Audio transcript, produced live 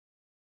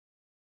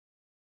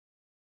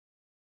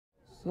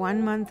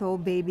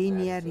1-month-old baby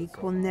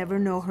Nyariek will never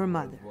know her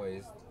mother.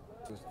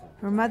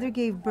 Her mother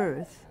gave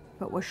birth,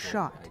 but was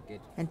shot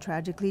and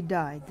tragically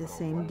died the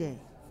same day,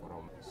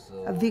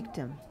 a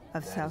victim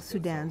of South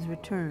Sudan's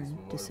return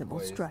to civil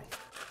strife.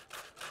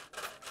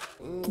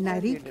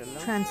 Nyariek,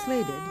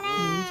 translated,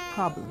 means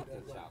problem,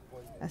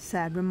 a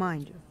sad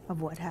reminder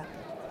of what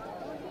happened.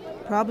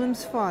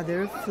 Problem's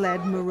father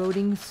fled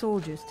marauding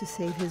soldiers to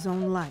save his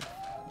own life.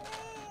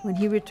 When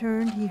he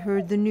returned, he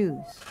heard the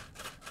news.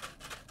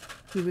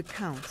 He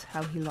recounts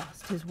how he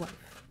lost his wife.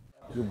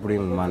 You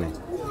bring money.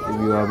 If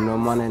you have no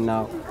money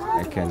now,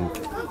 I can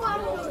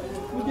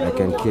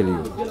kill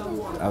you.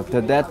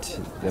 After that,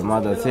 the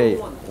mother say,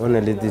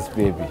 only this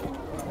baby.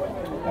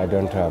 I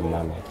don't have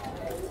money.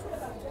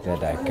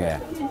 That I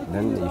care.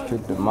 Then you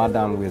shoot the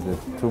madam with the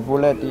 2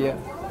 bullets here.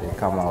 They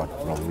come out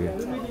from here.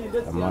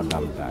 The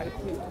madam died.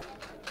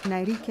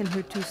 Nyariek and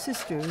her 2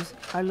 sisters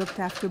are looked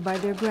after by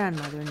their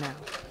grandmother now.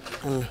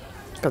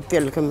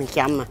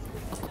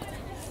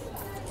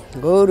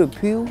 Go to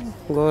pew,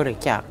 go to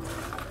chap.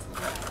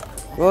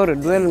 Go to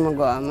dwell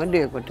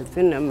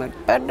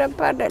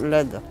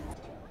leather.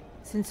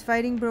 Since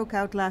fighting broke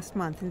out last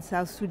month in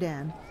South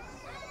Sudan,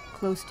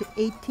 close to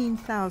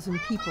 18,000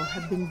 people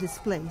have been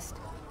displaced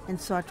and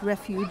sought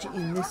refuge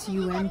in this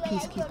UN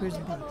peacekeepers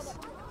base.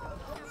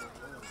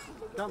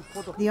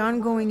 The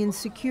ongoing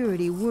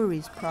insecurity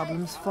worries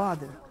Problem's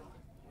father.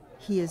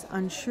 He is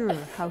unsure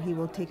how he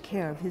will take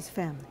care of his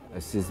family.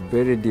 It's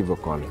very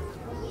difficult,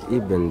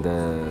 even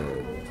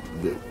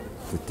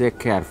to take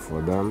care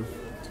for them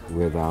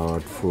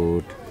without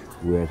food,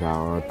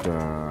 without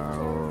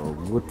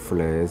good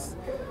place.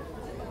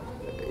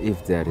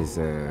 If there is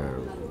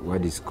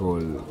what is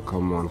called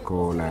common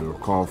cold and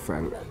cough,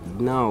 and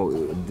now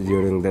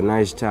during the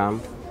night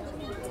time,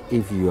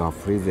 if you are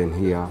freezing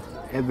here,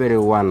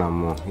 everyone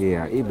among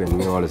here, even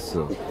me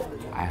also,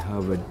 I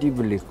have a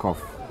deeply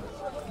cough.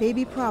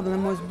 Baby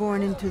Problem was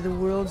born into the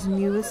world's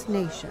newest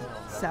nation,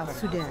 South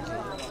Sudan.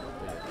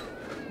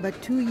 But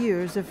 2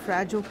 years of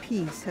fragile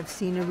peace have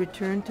seen a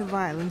return to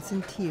violence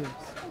and tears,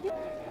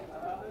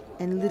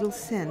 and little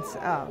sense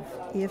of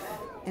if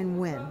and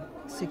when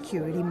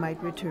security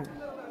might return.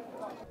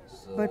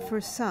 But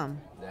for some,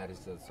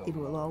 it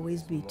will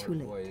always be too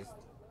late.